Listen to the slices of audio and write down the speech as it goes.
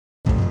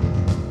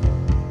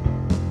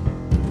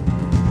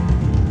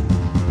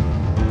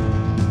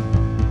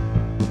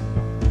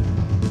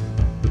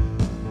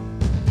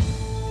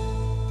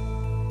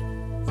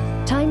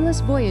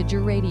Timeless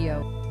Voyager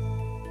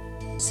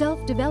Radio.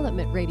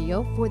 Self-development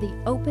radio for the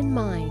open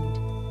mind.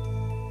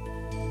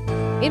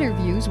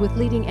 Interviews with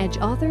leading-edge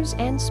authors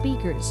and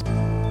speakers.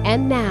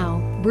 And now,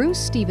 Bruce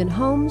Stephen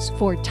Holmes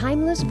for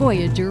Timeless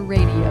Voyager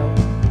Radio.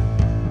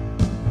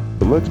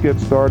 Let's get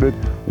started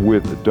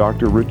with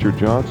Dr. Richard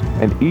Johnson.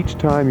 And each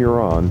time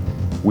you're on,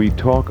 we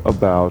talk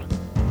about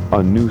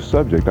a new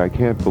subject. I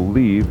can't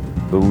believe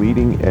the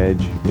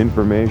leading-edge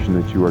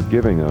information that you are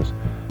giving us.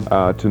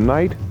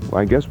 Tonight,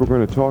 I guess we're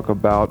going to talk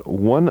about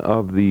one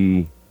of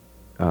the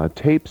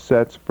tape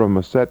sets from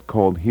a set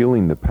called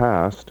Healing the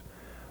Past.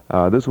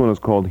 This one is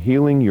called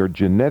Healing Your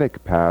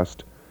Genetic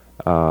Past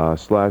 /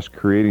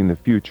 Creating the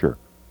Future,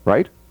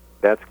 right?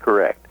 That's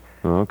correct.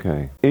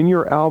 Okay. In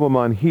your album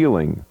on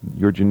healing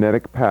your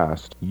genetic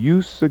past,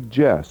 you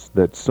suggest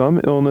that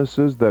some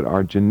illnesses that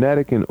are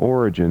genetic in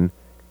origin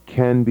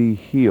can be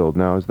healed.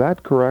 Now, is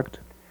that correct?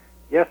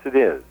 Yes, it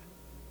is.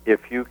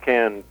 If you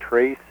can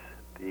trace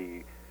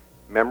the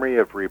memory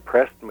of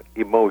repressed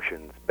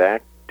emotions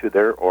back to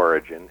their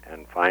origin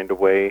and find a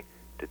way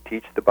to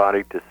teach the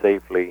body to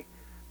safely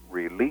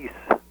release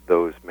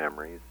those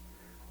memories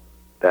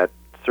that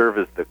serve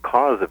as the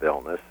cause of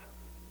illness,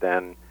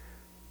 then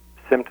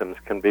symptoms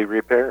can be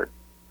repaired,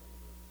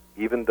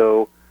 even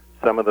though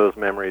some of those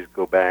memories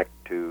go back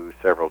to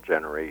several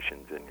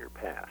generations in your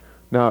past.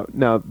 Now,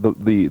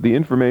 the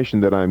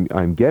information that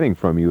I'm getting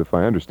from you, if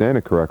I understand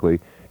it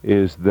correctly,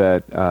 is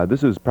that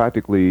this is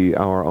practically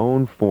our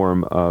own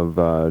form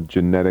of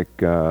genetic,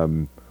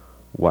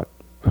 what?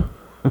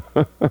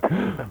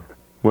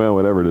 Well,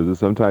 whatever it is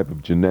some type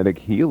of genetic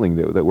healing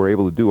that we're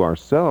able to do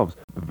ourselves,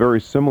 very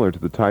similar to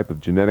the type of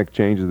genetic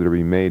changes that are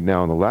being made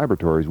now in the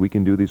laboratories. We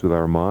can do these with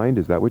our mind.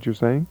 Is that what you're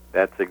saying?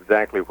 That's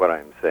exactly what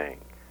I'm saying.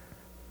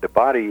 The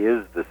body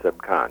is the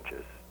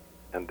subconscious,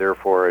 and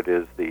therefore it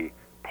is the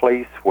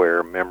place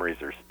where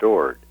memories are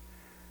stored.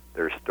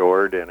 They're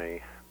stored in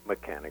a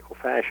mechanical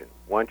fashion.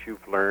 Once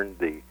you've learned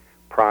the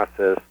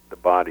process the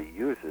body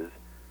uses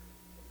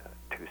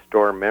to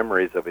store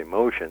memories of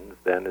emotions,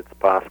 then it's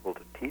possible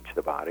to teach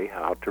the body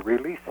how to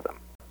release them.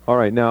 All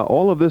right. Now,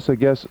 all of this, I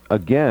guess,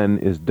 again,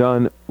 is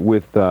done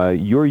with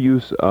your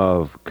use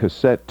of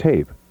cassette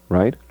tape,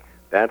 right?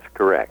 That's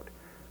correct.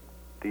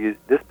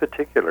 This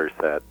particular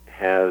set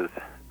has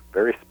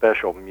very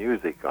special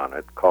music on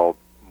it called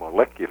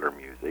molecular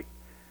music,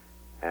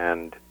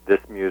 and this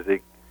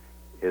music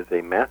is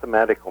a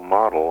mathematical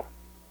model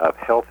of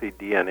healthy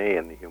DNA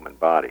in the human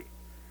body.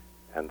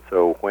 And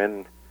so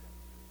when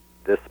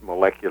this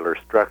molecular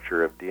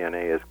structure of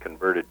DNA is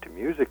converted to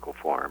musical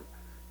form,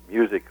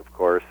 music, of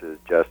course, is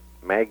just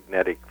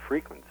magnetic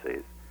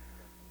frequencies.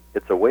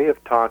 It's a way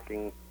of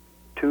talking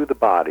to the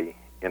body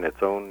in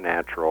its own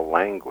natural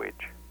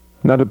language.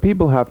 Now, do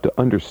people have to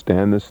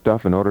understand this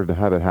stuff in order to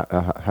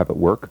have it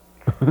work?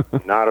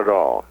 Not at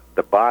all.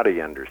 The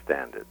body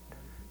understands it.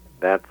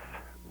 That's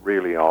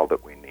really all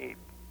that we need.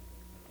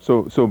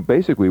 So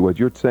basically what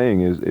you're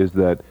saying is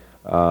that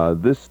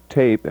this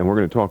tape, and we're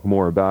going to talk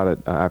more about it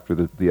after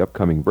the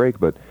upcoming break,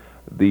 but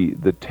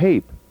the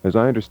tape, as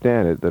I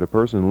understand it, that a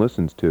person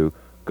listens to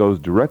goes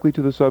directly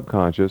to the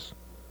subconscious.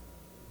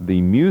 The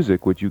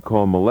music, which you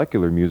call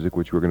molecular music,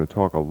 which we're going to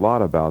talk a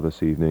lot about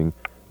this evening,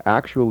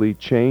 actually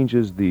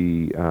changes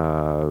the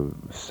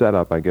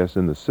setup, I guess,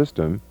 in the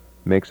system,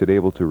 makes it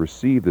able to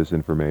receive this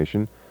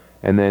information,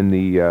 and then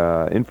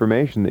the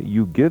information that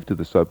you give to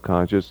the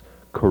subconscious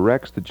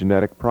corrects the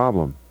genetic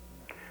problem.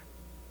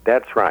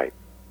 That's right.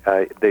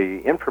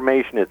 The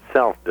information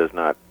itself does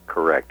not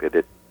correct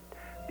it.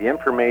 The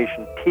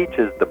information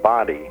teaches the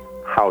body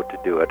how to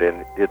do it,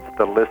 and it's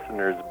the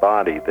listener's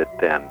body that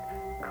then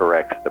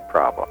corrects the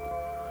problem.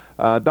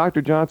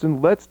 Dr.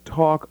 Johnson, let's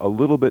talk a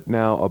little bit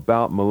now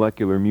about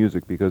molecular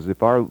music, because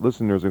if our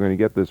listeners are going to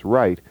get this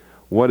right,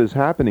 what is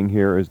happening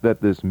here is that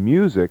this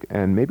music,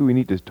 and maybe we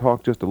need to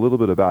talk just a little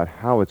bit about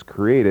how it's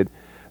created,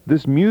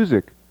 this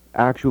music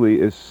actually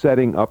is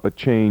setting up a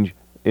change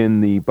in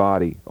the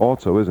body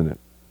also, isn't it?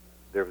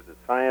 There was a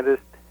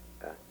scientist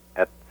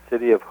at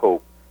City of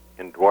Hope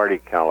in Duarte,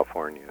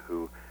 California,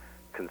 who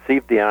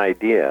conceived the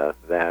idea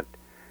that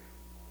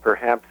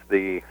perhaps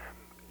the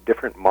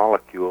different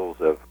molecules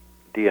of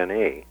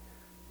DNA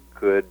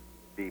could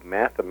be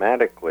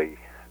mathematically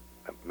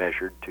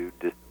measured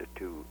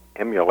to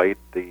emulate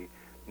the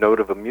note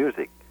of a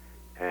music,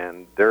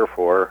 and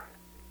therefore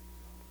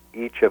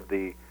each of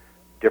the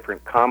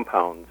different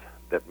compounds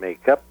that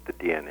make up the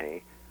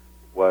DNA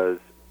was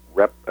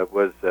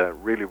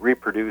really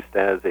reproduced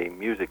as a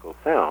musical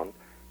sound,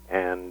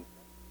 and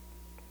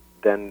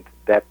then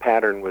that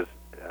pattern was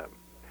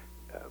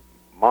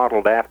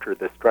modeled after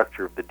the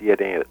structure of the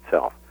DNA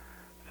itself.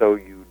 So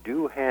you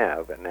do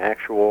have an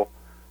actual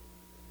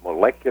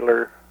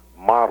molecular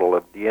model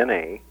of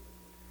DNA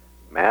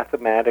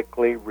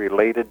mathematically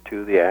related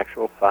to the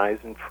actual size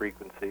and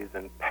frequencies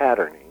and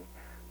patterning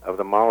of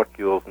the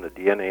molecules in the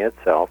DNA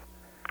itself.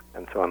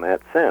 And so in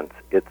that sense,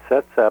 it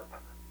sets up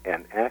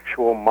an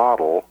actual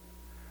model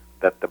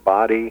that the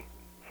body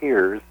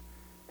hears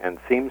and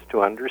seems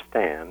to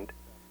understand,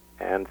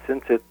 and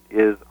since it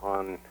is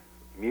on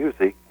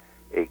music,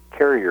 a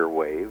carrier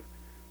wave,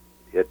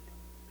 it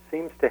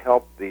seems to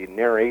help the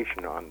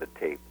narration on the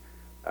tape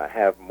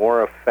have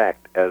more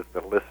effect as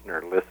the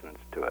listener listens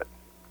to it.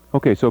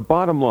 Okay, so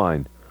bottom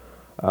line,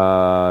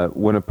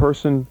 when a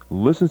person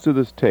listens to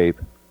this tape,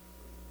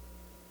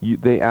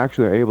 they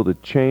actually are able to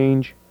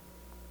change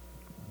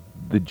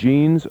the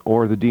genes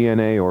or the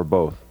DNA or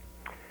both.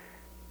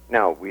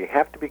 Now, we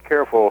have to be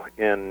careful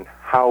in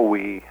how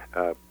we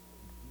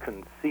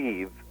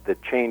conceive the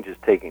changes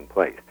taking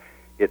place.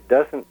 It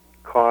doesn't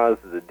cause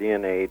the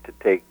DNA to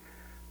take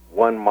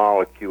one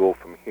molecule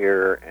from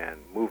here and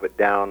move it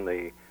down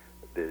the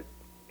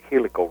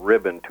helical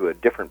ribbon to a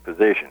different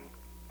position.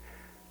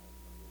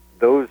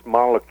 Those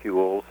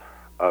molecules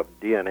of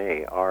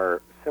DNA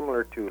are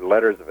similar to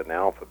letters of an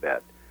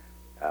alphabet.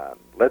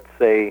 Let's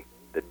say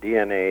the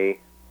DNA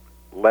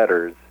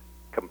letters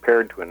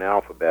compared to an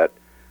alphabet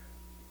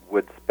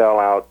would spell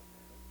out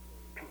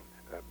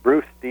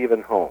Bruce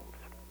Stephen Holmes.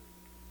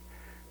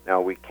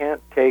 Now, we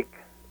can't take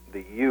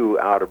the U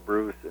out of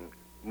Bruce and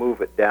move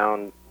it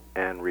down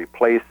and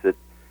replace it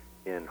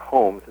in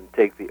Holmes and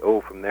take the O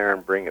from there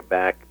and bring it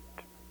back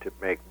to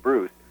make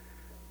Bruce.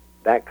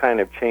 That kind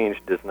of change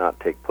does not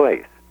take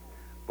place.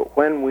 But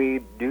when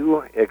we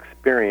do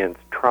experience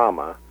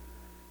trauma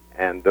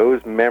and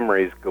those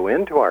memories go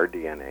into our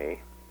DNA,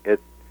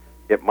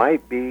 it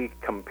might be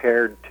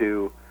compared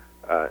to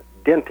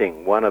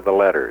denting one of the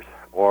letters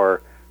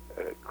or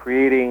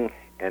creating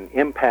an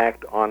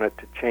impact on it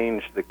to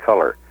change the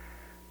color.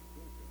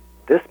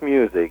 This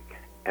music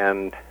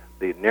and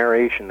the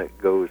narration that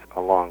goes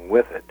along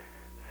with it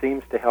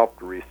seems to help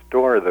to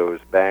restore those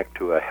back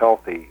to a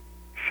healthy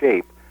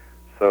shape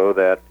so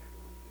that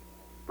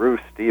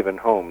Bruce Stephen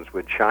Holmes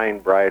would shine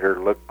brighter,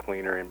 look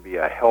cleaner, and be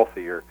a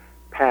healthier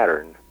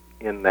pattern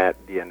in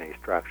that DNA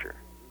structure.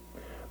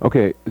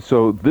 Okay,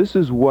 so this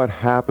is what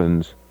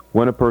happens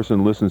when a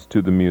person listens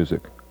to the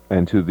music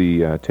and to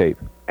the tape.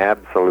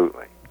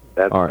 Absolutely.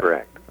 That's All right.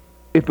 correct.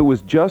 If it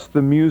was just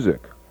the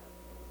music,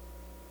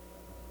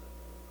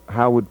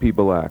 how would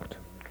people act?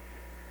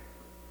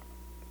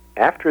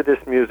 After this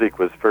music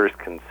was first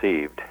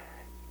conceived,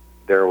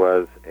 there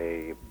was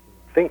a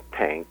think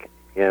tank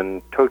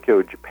in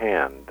Tokyo,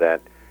 Japan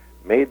that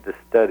made the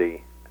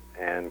study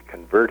and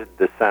converted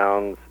the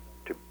sounds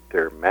to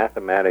their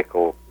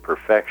mathematical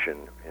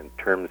perfection in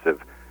terms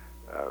of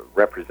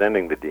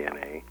representing the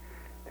DNA.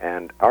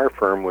 And our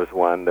firm was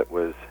one that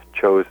was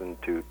chosen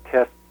to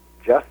test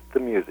just the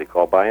music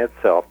all by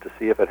itself to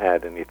see if it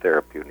had any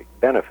therapeutic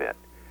benefit.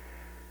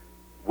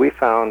 We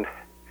found,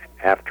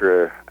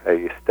 after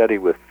a study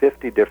with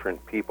 50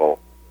 different people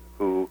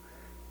who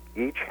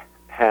each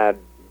had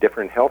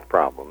different health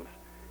problems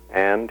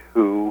and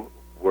who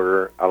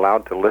were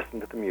allowed to listen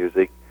to the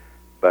music,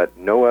 but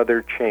no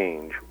other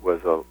change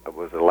was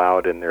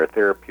allowed in their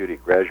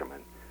therapeutic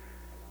regimen.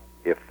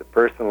 If the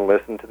person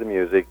listened to the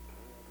music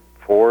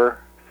 4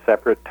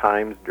 separate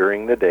times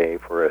during the day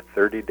for a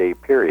 30-day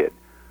period,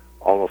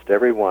 almost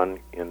everyone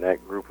in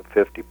that group of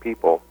 50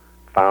 people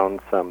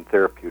found some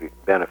therapeutic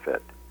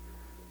benefit.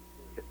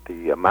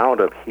 The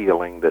amount of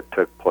healing that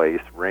took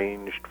place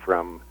ranged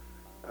from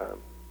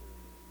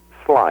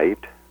slight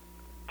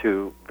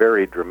to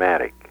very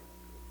dramatic.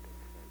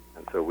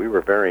 And so we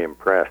were very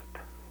impressed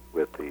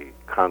with the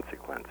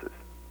consequences.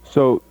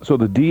 So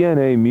the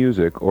DNA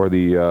music, or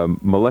the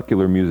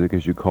molecular music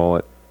as you call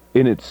it,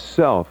 in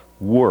itself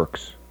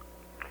works.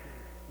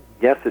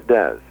 Yes, it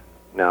does.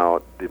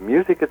 Now, the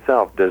music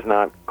itself does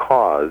not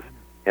cause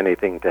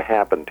anything to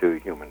happen to a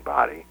human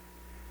body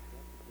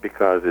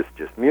because it's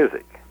just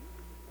music.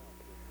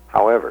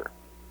 However,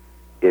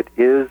 it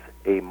is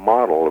a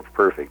model of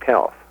perfect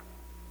health,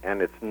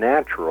 and it's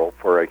natural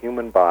for a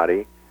human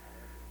body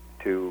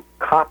to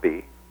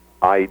copy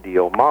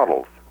ideal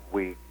models.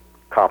 We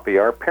copy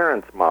our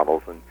parents'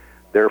 models, and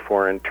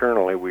therefore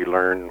internally we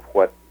learn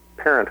what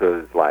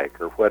parenthood is like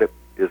or what it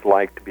is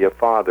like to be a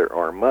father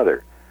or a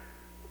mother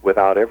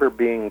without ever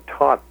being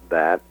taught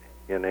that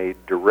in a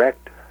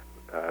direct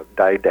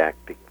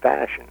didactic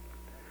fashion.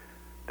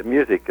 The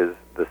music is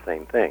the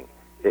same thing.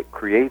 It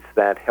creates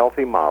that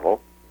healthy model.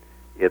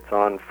 It's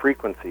on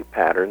frequency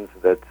patterns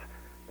that's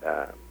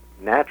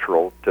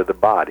natural to the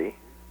body.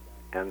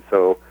 And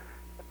so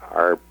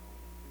our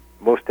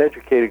most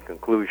educated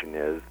conclusion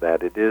is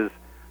that it is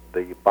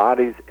the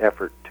body's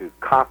effort to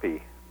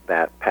copy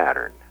that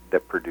pattern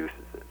that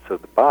produces it. So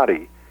the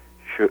body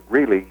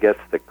really gets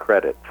the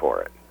credit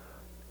for it.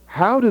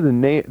 How do the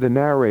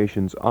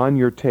narrations on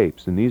your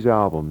tapes in these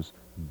albums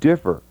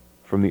differ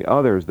from the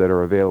others that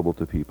are available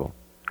to people?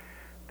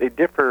 They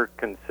differ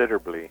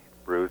considerably,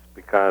 Bruce,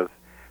 because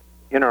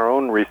in our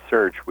own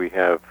research we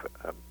have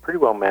pretty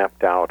well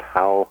mapped out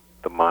how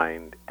the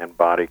mind and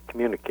body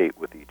communicate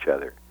with each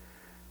other.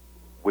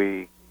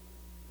 We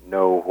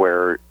know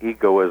where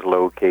ego is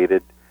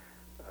located.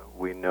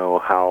 We know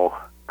how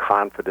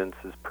confidence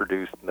is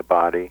produced in the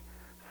body.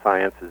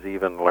 Science has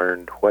even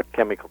learned what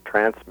chemical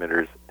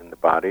transmitters in the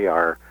body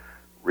are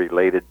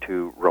related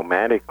to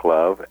romantic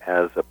love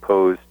as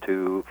opposed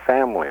to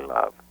family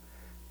love.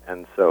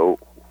 And so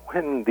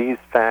when these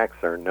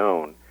facts are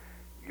known,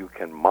 you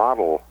can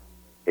model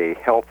a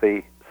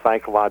healthy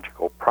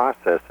psychological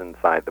process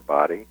inside the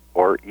body,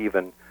 or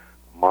even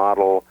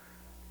model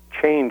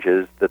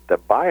changes that the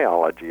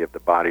biology of the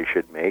body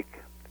should make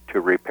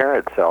to repair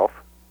itself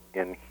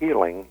in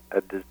healing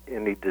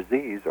any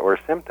disease or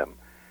symptom.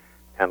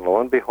 And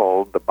lo and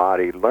behold, the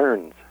body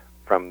learns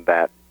from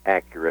that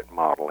accurate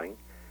modeling,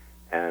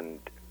 and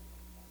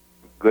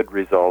good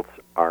results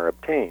are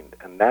obtained.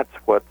 And that's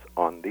what's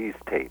on these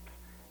tapes.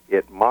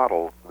 It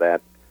models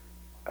that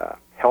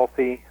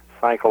healthy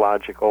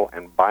psychological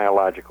and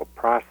biological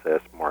process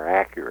more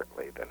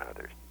accurately than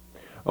others.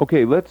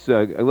 Okay, let's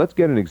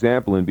get an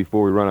example in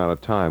before we run out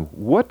of time.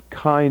 What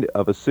kind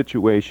of a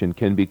situation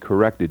can be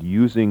corrected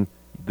using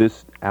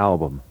this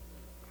album?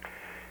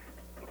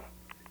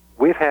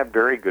 We've had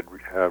very good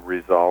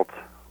results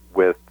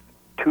with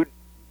two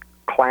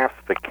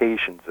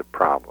classifications of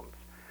problems.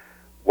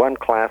 One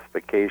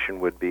classification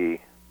would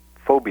be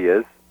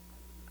phobias,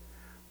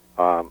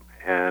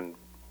 and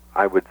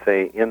I would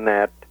say in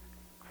that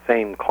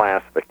same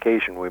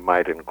classification we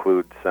might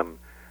include some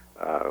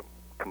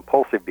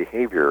compulsive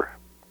behavior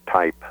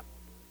type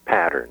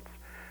patterns.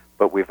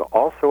 But we've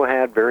also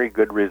had very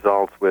good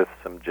results with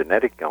some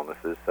genetic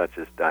illnesses such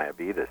as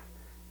diabetes,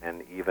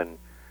 and even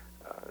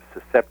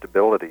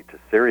susceptibility to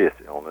serious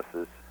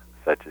illnesses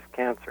such as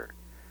cancer.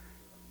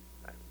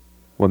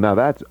 Well, now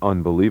that's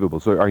unbelievable.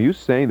 So are you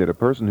saying that a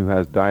person who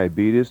has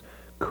diabetes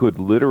could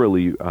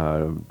literally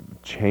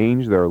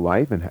change their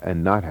life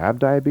and not have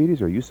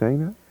diabetes? Are you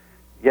saying that?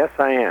 Yes,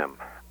 I am.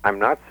 I'm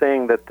not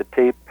saying that the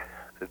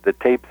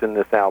tapes in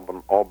this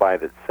album all by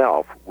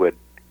itself would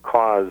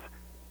cause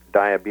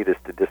diabetes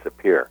to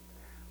disappear.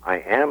 I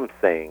am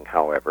saying,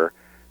 however,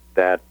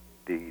 that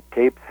the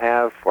tapes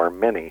have, for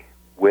many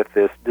with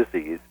this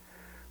disease,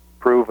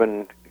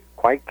 proven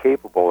quite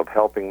capable of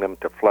helping them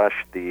to flush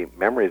the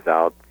memories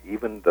out,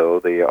 even though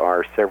they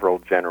are several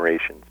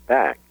generations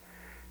back.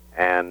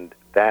 And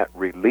that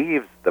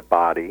relieves the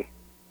body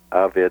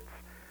of its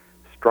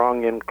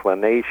strong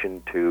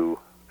inclination to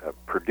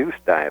produce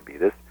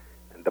diabetes,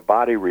 and the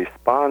body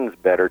responds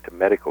better to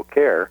medical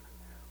care.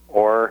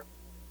 Or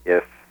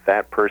if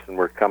that person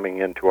were coming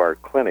into our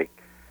clinic,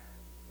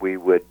 we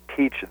would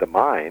teach the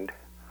mind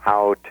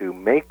how to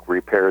make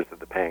repairs of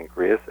the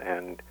pancreas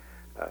and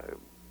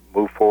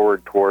move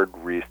forward toward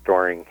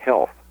restoring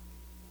health.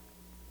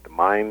 The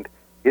mind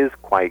is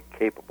quite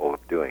capable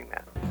of doing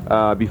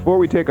that. Before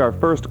we take our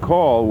first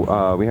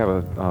call, we have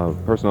a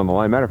person on the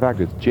line. Matter of fact,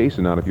 it's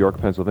Jason out of York,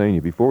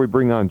 Pennsylvania. Before we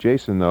bring on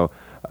Jason, though,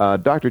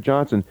 Dr.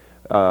 Johnson,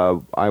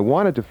 I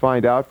wanted to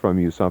find out from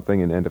you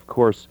something, and of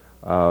course,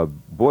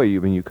 boy,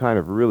 you kind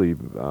of really,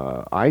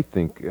 I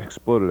think,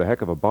 exploded a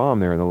heck of a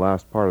bomb there in the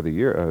last part of the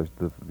year,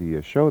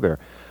 the show there.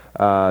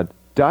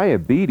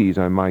 Diabetes,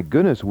 and my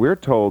goodness, we're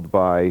told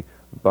by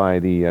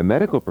the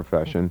medical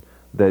profession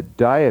that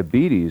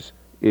diabetes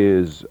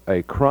is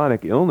a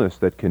chronic illness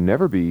that can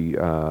never be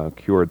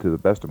cured, to the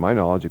best of my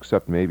knowledge,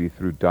 except maybe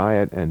through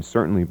diet and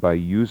certainly by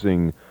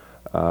using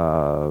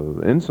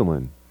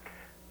insulin.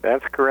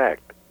 That's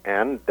correct,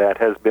 and that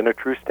has been a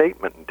true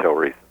statement until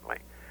recently.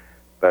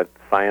 But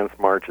science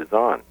marches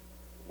on.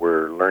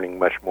 We're learning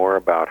much more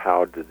about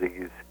how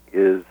disease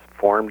is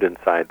formed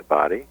inside the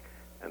body,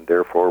 and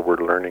therefore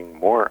we're learning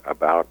more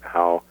about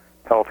how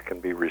health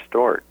can be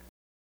restored.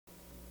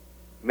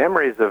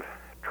 Memories of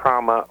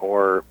trauma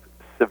or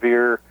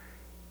severe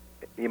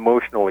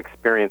emotional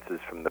experiences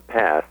from the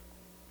past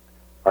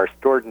are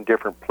stored in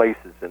different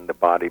places in the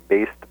body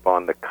based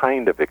upon the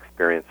kind of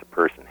experience a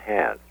person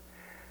has.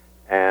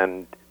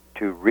 And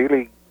to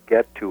really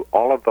get to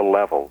all of the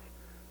levels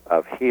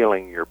of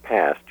healing your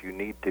past, you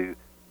need to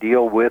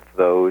deal with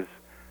those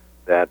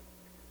that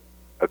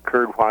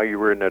occurred while you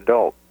were an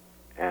adult.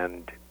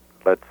 And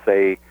let's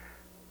say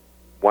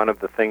one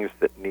of the things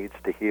that needs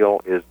to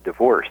heal is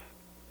divorce.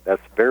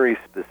 That's very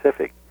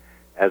specific.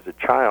 As a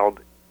child,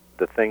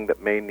 the thing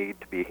that may need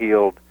to be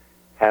healed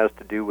has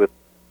to do with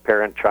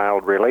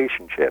parent-child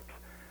relationships.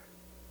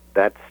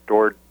 That's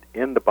stored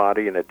in the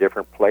body in a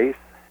different place,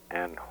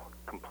 and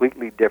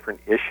completely different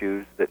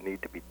issues that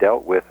need to be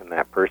dealt with in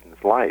that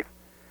person's life.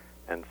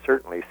 And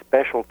certainly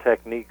special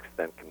techniques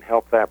that can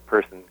help that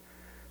person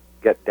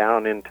get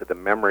down into the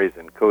memories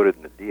encoded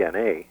in the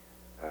DNA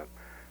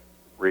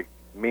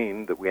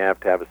mean that we have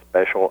to have a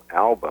special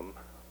album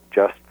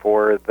just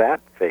for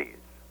that phase.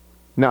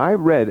 Now, I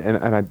read,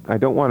 and I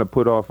don't want to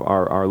put off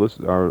our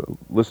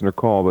listener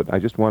call, but I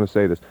just want to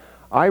say this.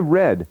 I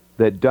read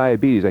that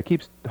diabetes, I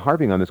keep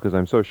harping on this because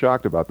I'm so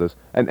shocked about this,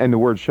 and the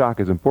word shock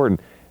is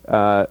important.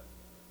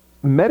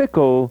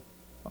 Medical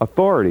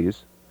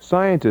authorities,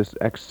 scientists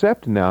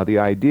accept now the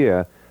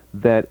idea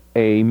that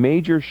a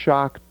major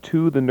shock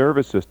to the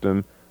nervous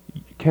system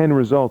can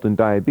result in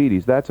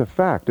diabetes. That's a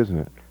fact, isn't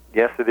it?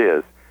 Yes, it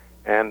is.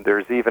 And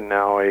there's even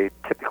now a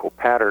typical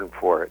pattern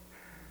for it.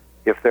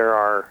 If there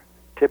are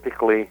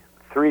typically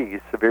 3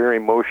 severe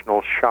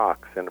emotional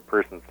shocks in a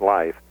person's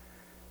life,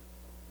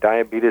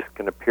 diabetes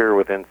can appear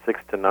within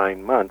 6 to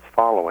 9 months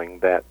following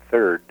that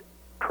third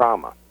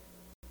trauma.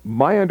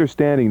 My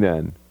understanding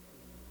then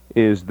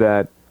is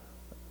that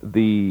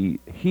the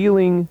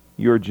healing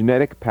your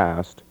genetic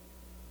past,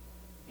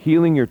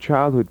 healing your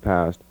childhood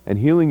past, and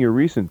healing your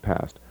recent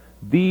past.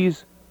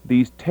 These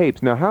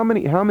tapes. Now, how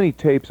many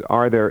tapes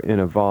are there in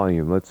a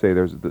volume? Let's say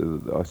there's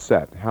a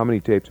set. How many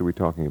tapes are we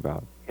talking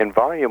about? In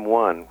Volume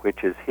 1,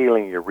 which is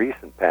Healing Your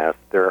Recent Past,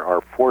 there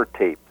are 4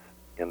 tapes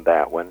in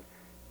that one,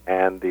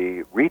 and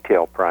the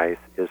retail price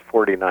is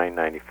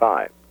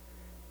 $49.95.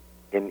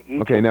 In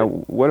each. Okay.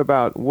 Now,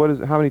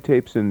 how many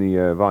tapes in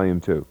the Volume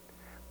 2?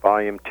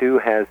 Volume 2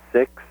 has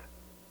 6,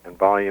 and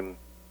Volume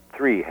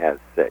 3 has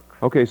 6.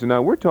 Okay, so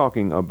now we're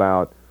talking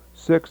about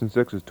 6 and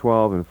 6 is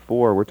 12 and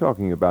 4. We're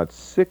talking about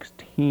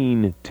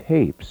 16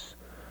 tapes.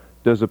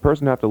 Does a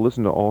person have to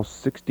listen to all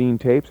 16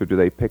 tapes, or do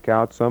they pick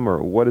out some,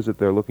 or what is it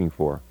they're looking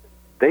for?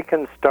 They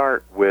can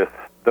start with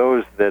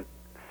those that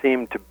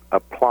seem to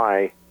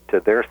apply to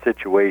their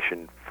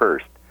situation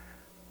first,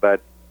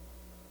 but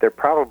there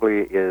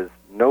probably is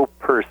no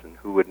person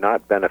who would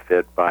not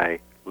benefit by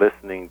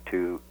listening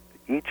to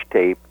each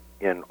tape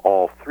in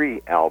all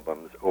 3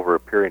 albums over a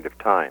period of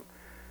time.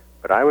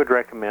 But I would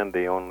recommend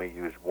they only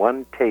use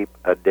 1 tape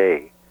a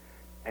day,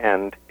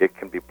 and it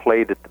can be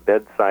played at the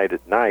bedside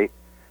at night,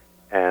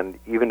 and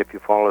even if you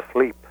fall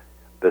asleep,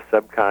 the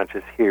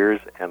subconscious hears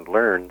and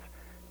learns,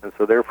 and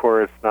so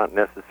therefore it's not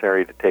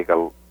necessary to take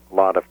a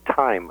lot of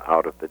time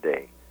out of the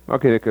day.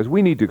 Okay, because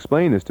we need to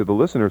explain this to the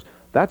listeners.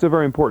 That's a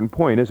very important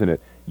point, isn't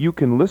it? You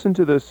can listen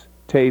to this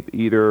tape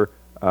either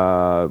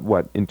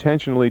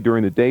intentionally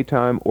during the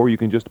daytime, or you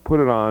can just put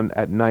it on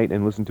at night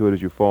and listen to it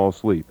as you fall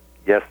asleep.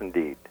 Yes,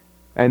 indeed.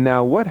 And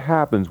now, what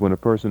happens when a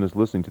person is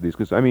listening to these?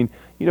 Because, I mean,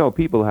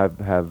 people have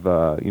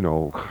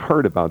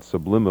heard about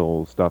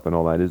subliminal stuff and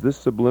all that. Is this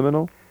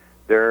subliminal?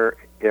 There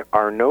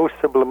are no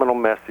subliminal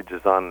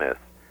messages on this.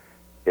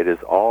 It is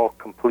all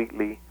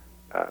completely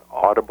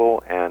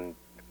audible, and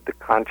the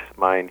conscious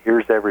mind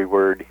hears every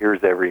word,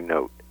 hears every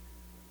note.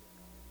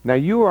 Now,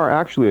 you are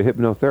actually a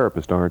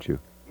hypnotherapist, aren't you?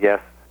 Yes.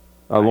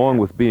 Along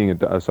with being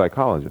a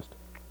psychologist.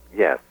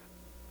 Yes.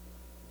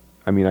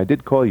 I mean, I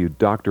did call you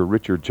Dr.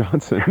 Richard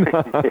Johnson.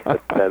 Yes,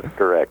 that's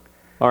correct.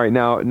 All right,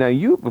 now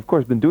you've, of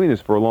course, been doing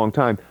this for a long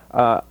time.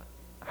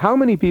 How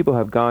many people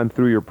have gone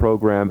through your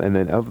program, and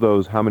then of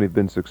those, how many have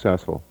been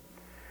successful?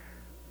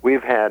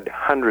 We've had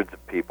hundreds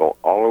of people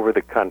all over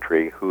the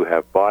country who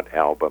have bought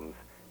albums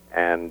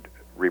and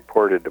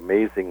reported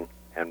amazing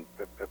and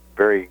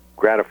very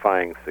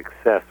gratifying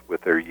success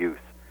with their use.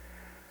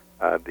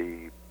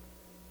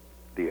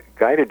 The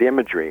guided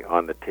imagery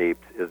on the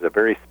tapes is a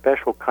very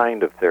special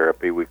kind of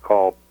therapy we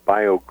call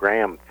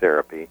biogram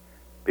therapy,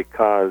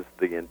 because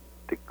the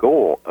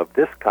goal of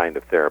this kind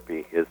of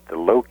therapy is to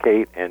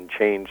locate and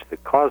change the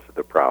cause of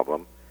the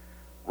problem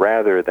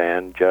rather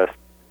than just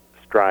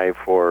strive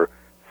for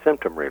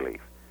symptom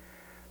relief.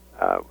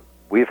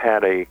 We've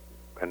had an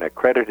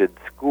accredited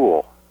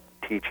school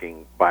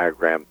teaching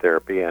biogram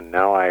therapy, and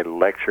now I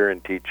lecture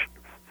and teach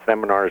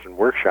seminars and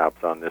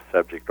workshops on this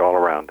subject all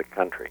around the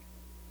country.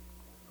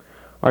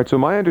 All right, so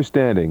my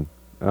understanding,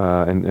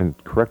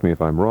 and correct me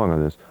if I'm wrong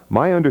on this,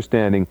 my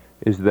understanding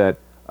is that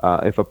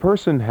if a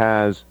person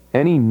has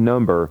any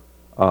number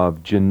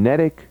of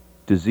genetic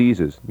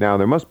diseases, now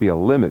there must be a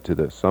limit to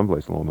this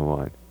someplace along the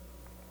line.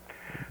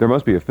 There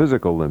must be a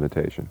physical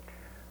limitation.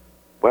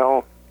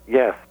 Well,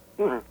 yes.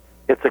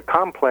 It's a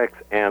complex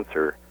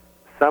answer.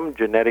 Some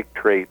genetic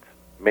traits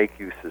make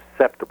you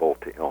susceptible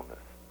to illness.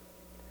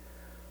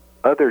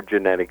 Other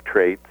genetic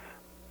traits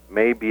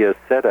may be a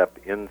setup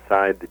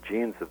inside the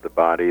genes of the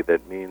body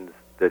that means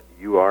that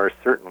you are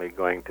certainly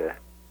going to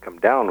come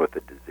down with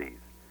the disease.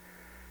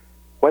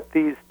 What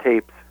these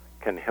tapes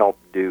can help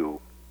do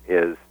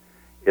is,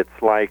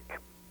 it's like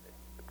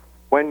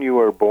when you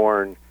are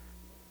born,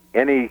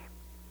 any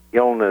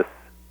illness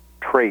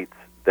traits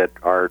that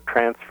are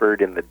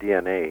transferred in the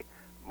DNA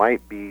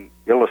might be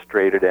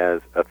illustrated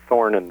as a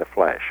thorn in the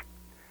flesh.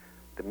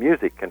 The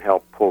music can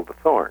help pull the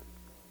thorn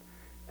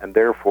and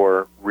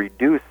therefore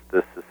reduce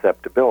the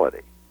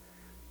susceptibility.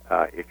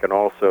 It can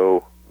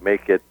also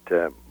make it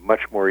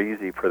much more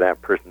easy for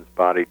that person's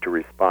body to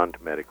respond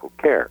to medical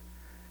care.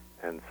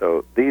 And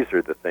so these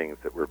are the things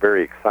that we're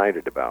very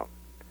excited about.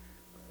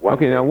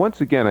 Now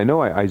once again, I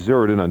know I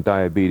zeroed in on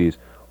diabetes.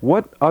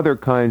 What other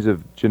kinds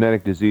of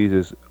genetic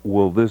diseases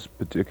will this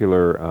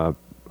particular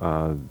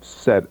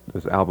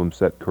this album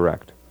set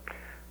correct?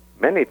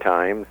 Many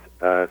times,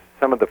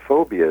 some of the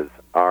phobias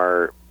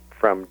are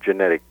from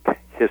genetic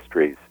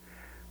histories.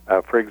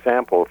 For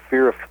example,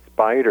 fear of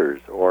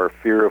spiders, or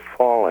fear of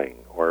falling,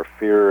 or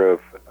fear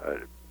of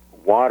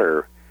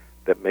water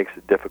that makes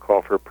it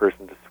difficult for a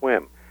person to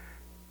swim,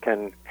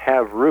 can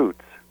have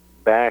roots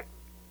back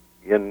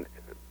in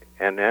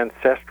an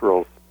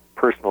ancestral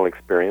personal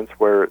experience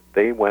where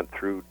they went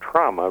through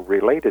trauma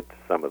related to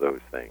some of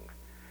those things.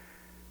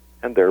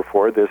 And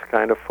therefore, this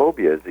kind of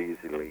phobia is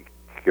easily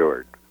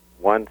cured.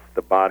 Once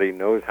the body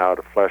knows how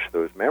to flush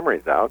those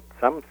memories out,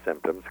 some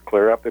symptoms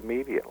clear up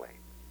immediately.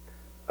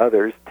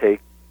 Others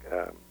take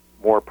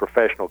more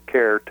professional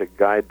care to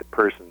guide the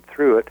person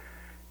through it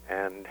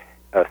and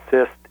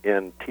assist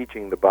in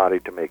teaching the body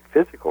to make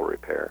physical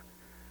repair.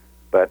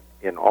 But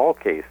in all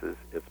cases,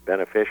 it's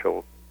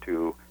beneficial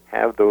to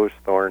have those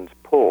thorns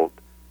pulled,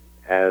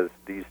 as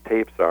these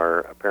tapes are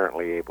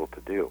apparently able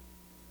to do.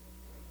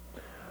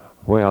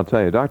 Well, I'll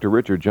tell you, Dr.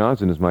 Richard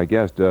Johnson is my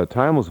guest.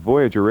 Timeless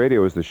Voyager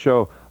Radio is the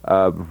show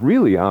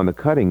really on the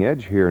cutting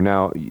edge here.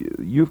 Now,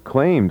 you've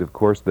claimed, of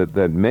course,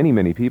 that many,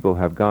 many people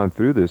have gone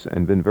through this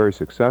and been very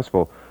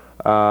successful.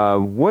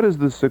 What is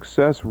the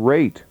success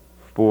rate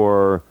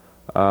for,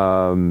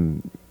 well,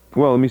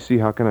 let me see,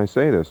 how can I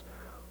say this?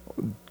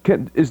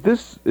 Is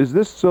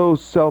this so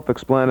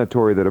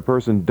self-explanatory that a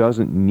person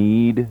doesn't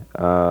need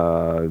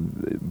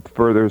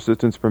further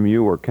assistance from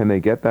you, or can they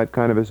get that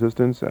kind of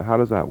assistance? How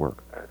does that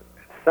work?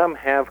 Some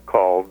have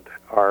called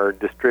our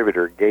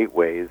distributor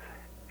Gateways,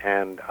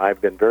 and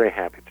I've been very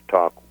happy to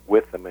talk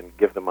with them and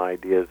give them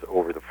ideas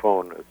over the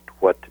phone as to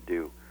what to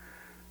do.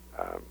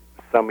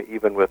 Some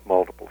even with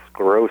multiple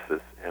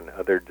sclerosis and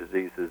other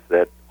diseases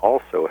that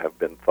also have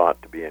been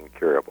thought to be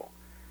incurable.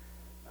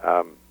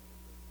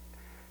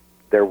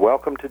 They're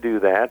welcome to do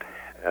that,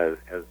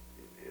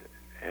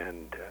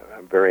 and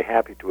I'm very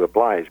happy to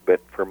oblige.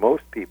 But for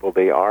most people,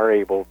 they are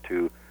able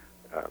to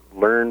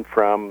learn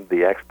from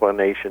the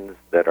explanations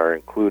that are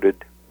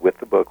included with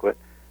the booklet,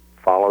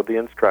 follow the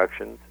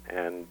instructions,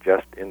 and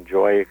just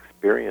enjoy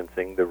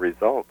experiencing the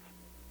results.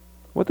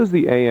 What does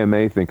the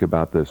AMA think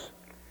about this?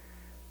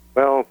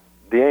 Well,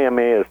 the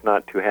AMA is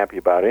not too happy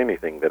about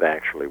anything that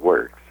actually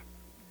works,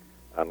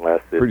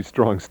 unless it's... Pretty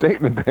strong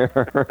statement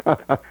there.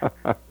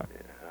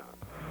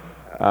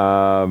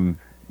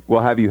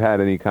 Well, have you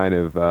had any kind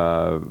of...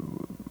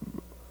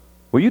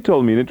 Well, you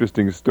told me an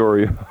interesting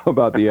story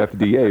about the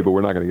FDA, but we're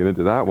not going to get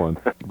into that one.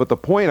 But the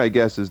point, I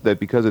guess, is that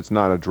because it's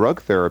not a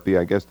drug therapy,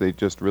 I guess they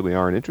just really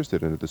aren't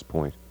interested in it at this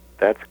point.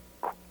 That's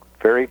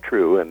very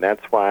true, and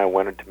that's why I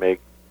wanted to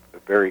make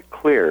very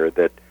clear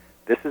that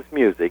this is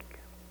music,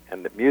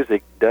 and that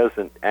music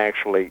doesn't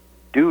actually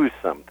do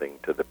something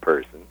to the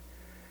person.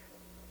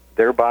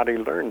 Their body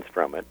learns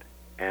from it,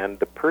 and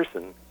the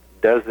person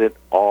does it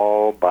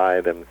all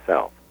by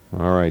themselves.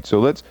 All right, so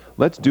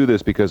let's do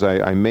this, because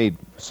I made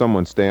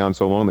someone stay on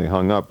so long they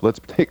hung up. Let's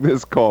take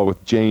this call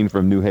with Jane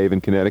from New Haven,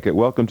 Connecticut.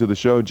 Welcome to the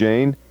show,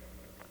 Jane.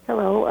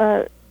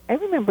 Hello. I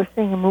remember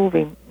seeing a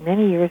movie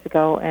many years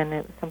ago, and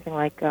it was something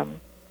like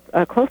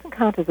Close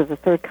Encounters of the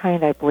Third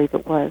Kind, I believe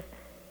it was.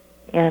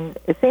 And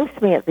it seems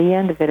to me at the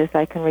end of it, as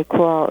I can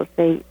recall,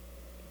 they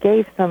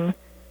gave some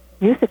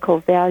musical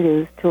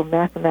values to a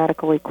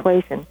mathematical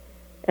equation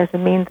as a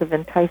means of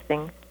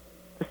enticing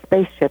the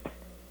spaceships,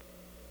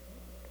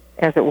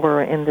 as it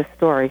were, in the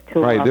story.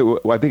 Right.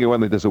 I think it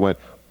went like this. It went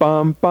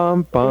bum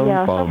bum bum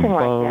yeah, bum something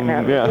bum. like that.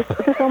 Now, Yeah.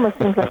 this almost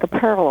seems like a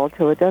parallel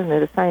to it, doesn't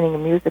it? Assigning a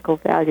musical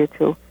value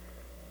to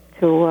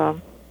the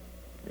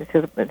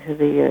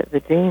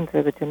genes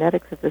or the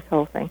genetics of this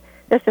whole thing.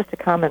 That's just a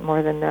comment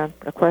more than a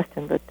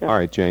question. But all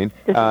right, Jane.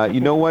 You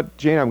know what,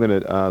 Jane? I'm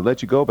going to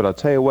let you go, but I'll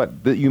tell you what.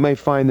 You may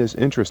find this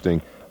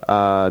interesting.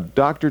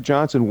 Dr.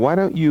 Johnson, why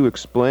don't you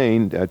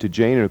explain to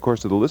Jane and, of course,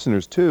 to the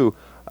listeners too,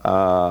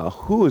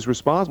 who is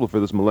responsible for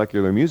this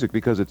molecular music,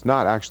 because it's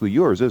not actually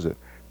yours, is it?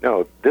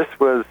 No, this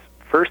was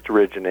first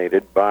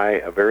originated by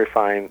a very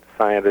fine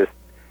scientist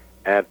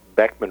at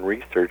Beckman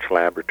Research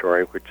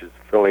Laboratory, which is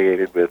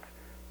affiliated with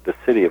the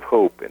City of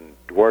Hope in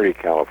Duarte,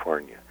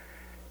 California.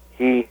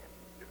 He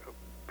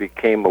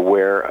became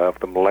aware of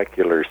the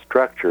molecular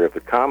structure of the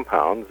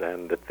compounds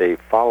and that they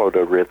followed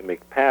a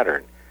rhythmic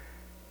pattern.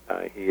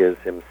 He is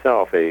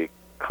himself a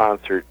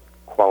concert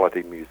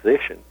quality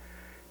musician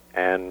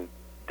and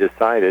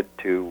decided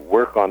to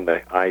work on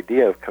the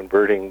idea of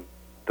converting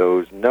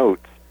those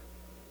notes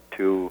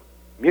to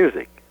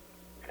music.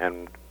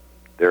 And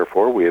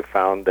therefore we have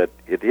found that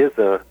it is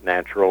a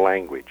natural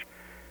language.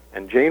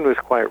 And Jane was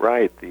quite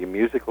right. The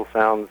musical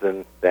sounds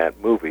in that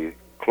movie,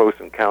 Close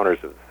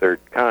Encounters of the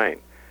Third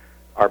Kind,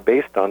 are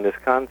based on this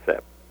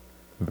concept.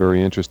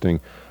 Very interesting.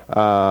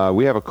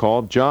 We have a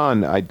call.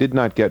 John, I did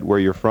not get where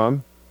you're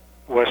from.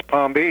 West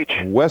Palm Beach.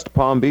 West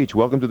Palm Beach.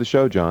 Welcome to the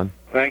show, John.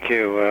 Thank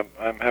you.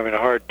 I'm having a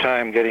hard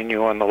time getting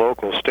you on the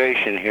local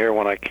station here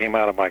when I came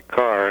out of my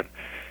car.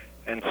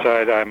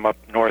 Inside, I'm up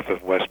north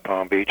of West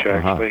Palm Beach,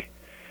 actually.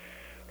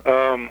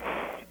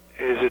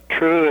 Is it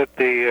true that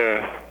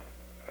the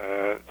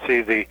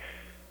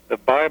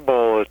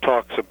Bible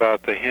talks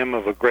about the hymn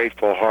of a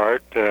grateful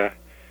heart,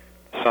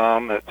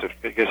 psalm that's,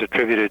 I guess,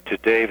 attributed to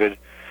David?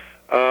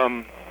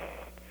 I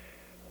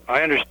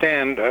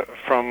understand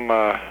from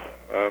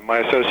my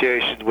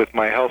associations with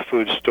my health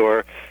food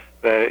store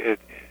that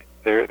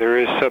there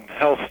is some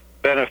health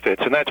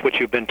benefits, and that's what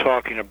you've been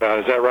talking about.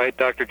 Is that right,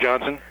 Dr.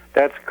 Johnson?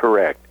 That's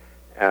correct.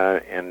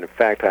 And in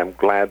fact, I'm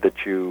glad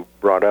that you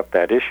brought up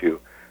that issue.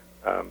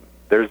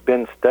 There's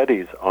been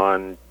studies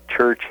on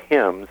church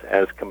hymns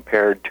as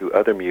compared to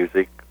other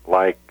music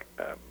like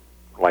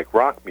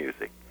rock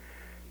music.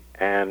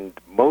 And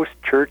most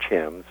church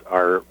hymns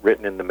are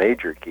written in the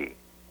major key.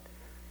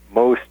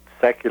 Most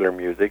secular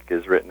music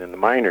is written in the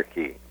minor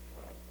key.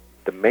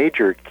 The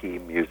major key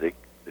music,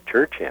 the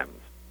church hymns,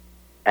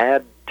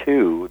 add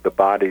to the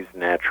body's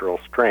natural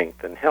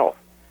strength and health,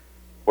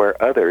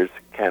 where others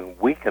can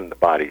weaken the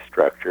body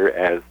structure,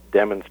 as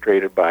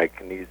demonstrated by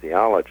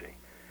kinesiology,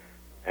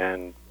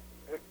 and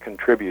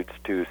contributes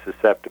to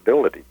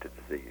susceptibility to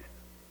disease.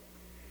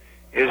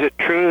 Is it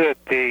true that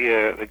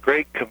the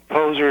great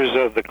composers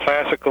of the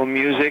classical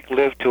music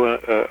live to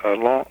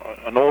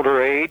an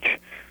older age?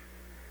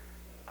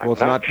 Well,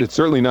 it's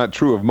certainly not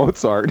true of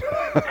Mozart,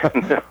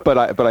 No.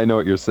 but I know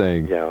what you're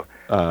saying. Yeah.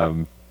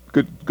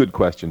 Good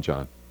question,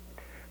 John.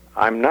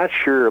 I'm not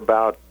sure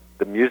about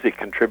the music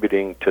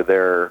contributing to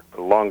their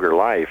longer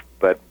life,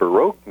 but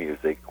Baroque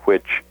music,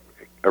 which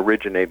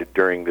originated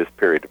during this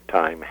period of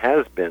time,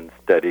 has been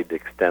studied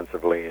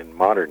extensively in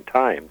modern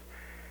times.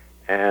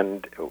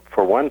 And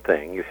for one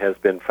thing, it has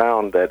been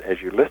found that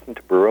as you listen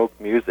to Baroque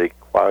music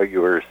while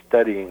you are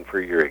studying for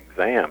your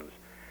exams,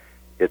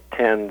 it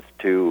tends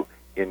to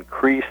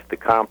increase the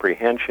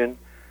comprehension,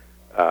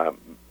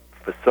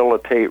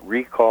 facilitate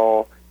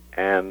recall,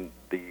 and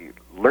the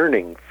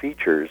learning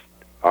features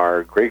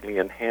are greatly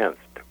enhanced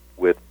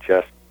with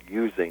just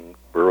using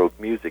Baroque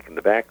music in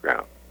the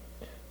background.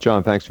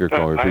 John, thanks for your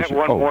call. I have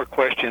one more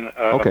question.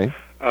 Okay.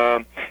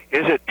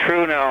 Is it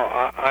true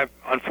now,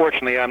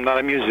 unfortunately, I'm not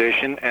a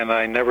musician, and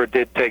I never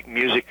did take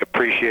music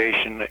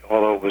appreciation,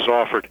 although it was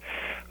offered.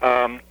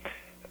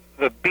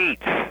 The beat,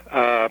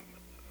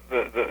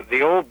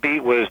 the old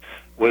beat was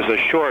a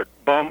short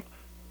bum,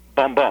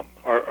 bum, bum,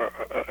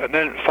 and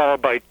then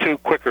followed by two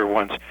quicker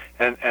ones.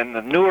 And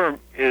the newer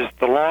is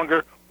the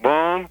longer,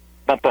 boom,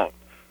 bum, bum.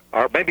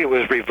 Or maybe it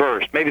was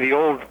reversed. Maybe the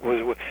old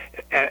was,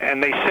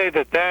 and they say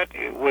that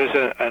was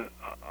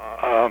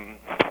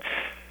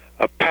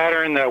a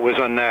pattern that was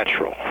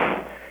unnatural.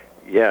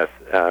 Yes,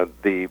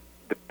 the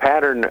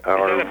pattern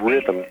or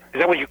rhythm. Is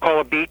that what you call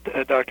a beat,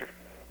 Doctor?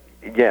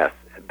 Yes,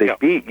 the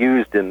beat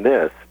used in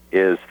this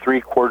is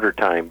 3/4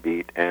 time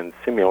beat and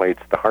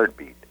simulates the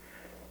heartbeat,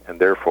 and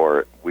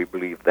therefore we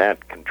believe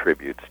that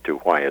contributes to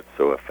why it's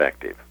so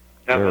effective.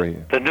 Now,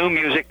 the new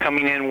music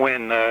coming in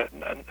when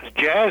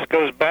jazz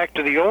goes back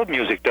to the old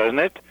music, doesn't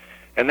it?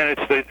 And then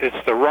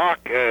it's the rock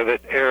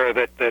that era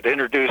that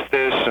introduced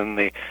this, and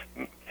the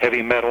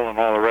heavy metal and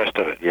all the rest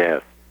of it.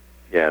 Yes,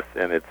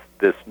 and it's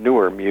this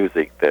newer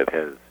music that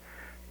has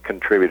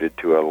contributed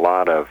to a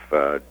lot of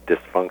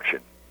dysfunction.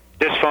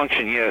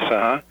 Dysfunction,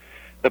 yes,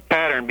 the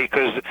pattern,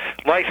 because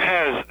life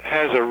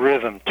has a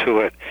rhythm to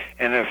it,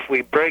 and if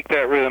we break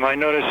that rhythm, I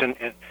notice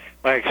in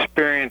my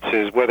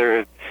experiences, whether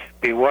it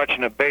be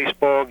watching a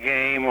baseball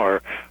game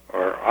or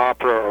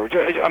opera or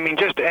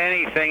just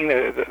anything,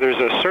 there's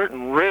a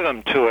certain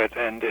rhythm to it,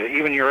 and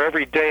even your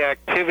everyday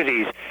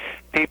activities,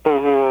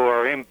 people who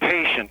are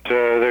impatient,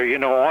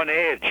 they're on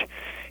edge.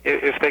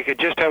 If they could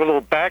just have a little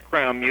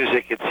background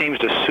music, it seems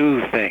to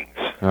soothe things.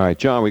 All right,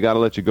 John, we got to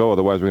let you go,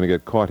 otherwise we're going to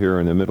get caught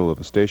here in the middle of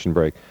a station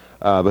break.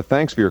 But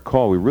thanks for your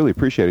call. We really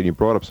appreciate it. You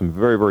brought up some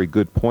very, very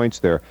good points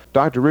there.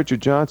 Dr.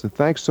 Richard Johnson,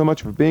 thanks so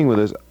much for being with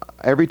us.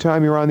 Every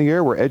time you're on the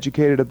air, we're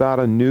educated about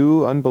a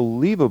new,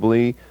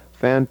 unbelievably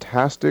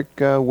fantastic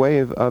way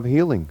of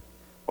healing.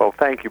 Well,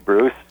 thank you,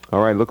 Bruce.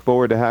 All right, look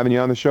forward to having you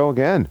on the show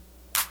again.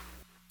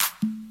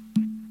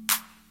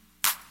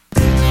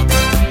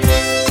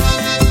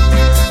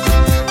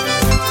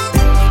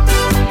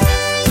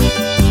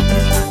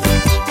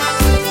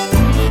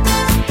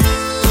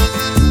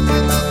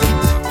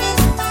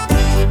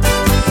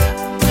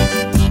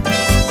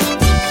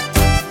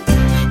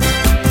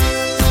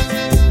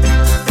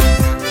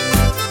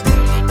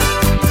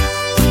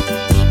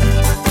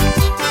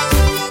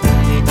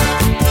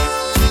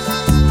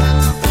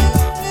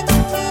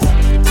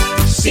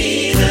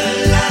 See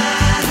the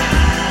light.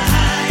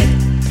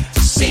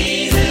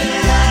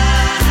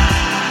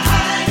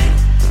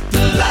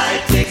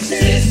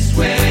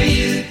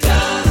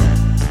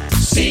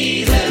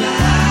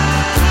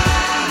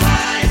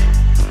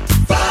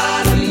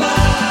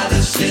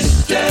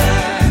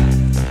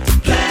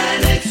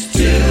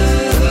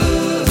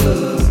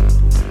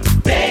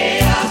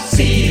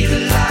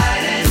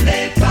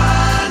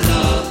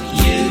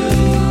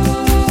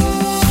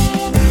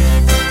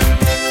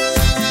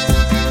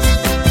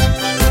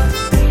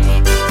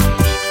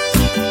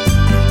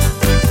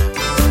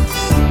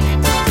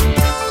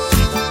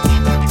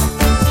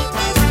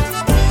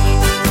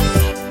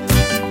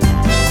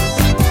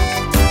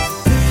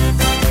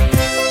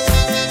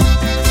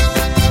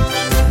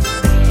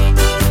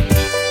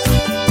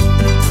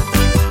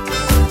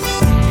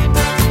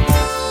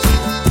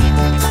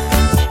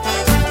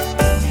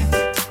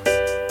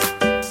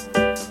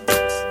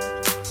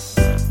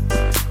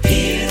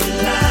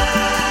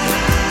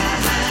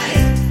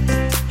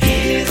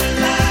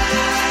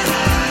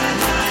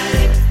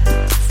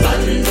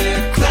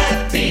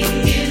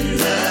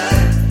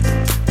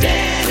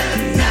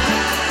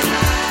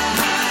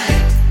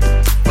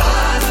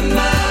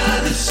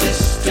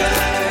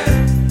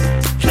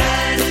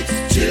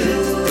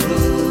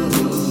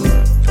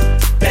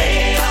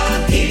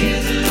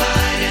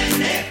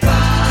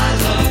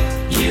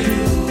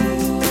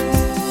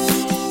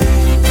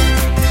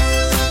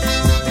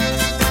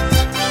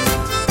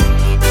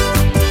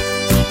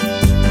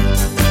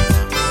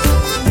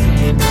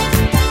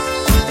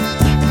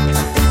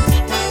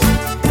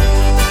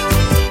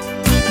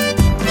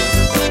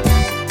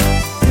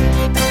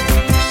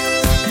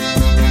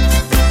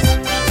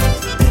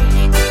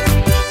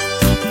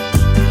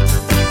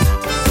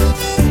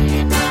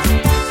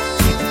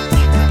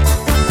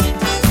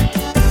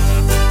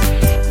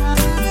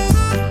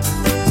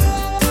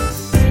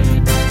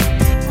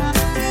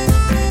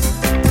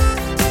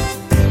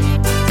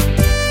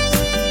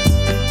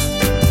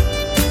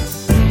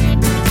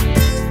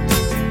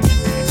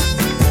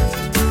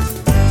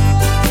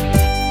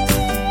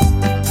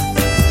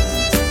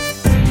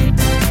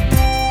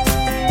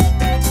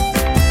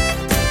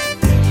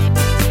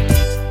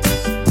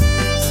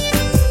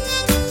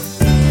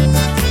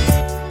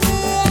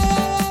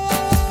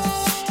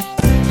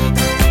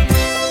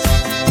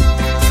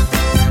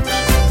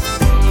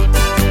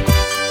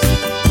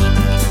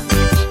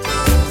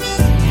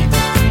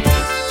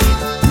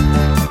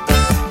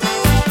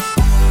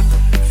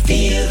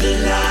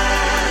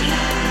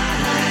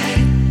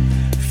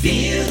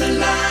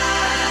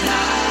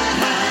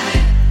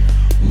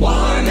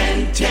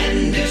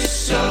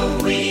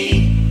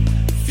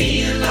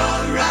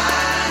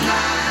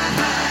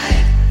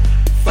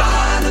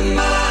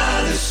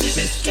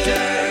 Mr.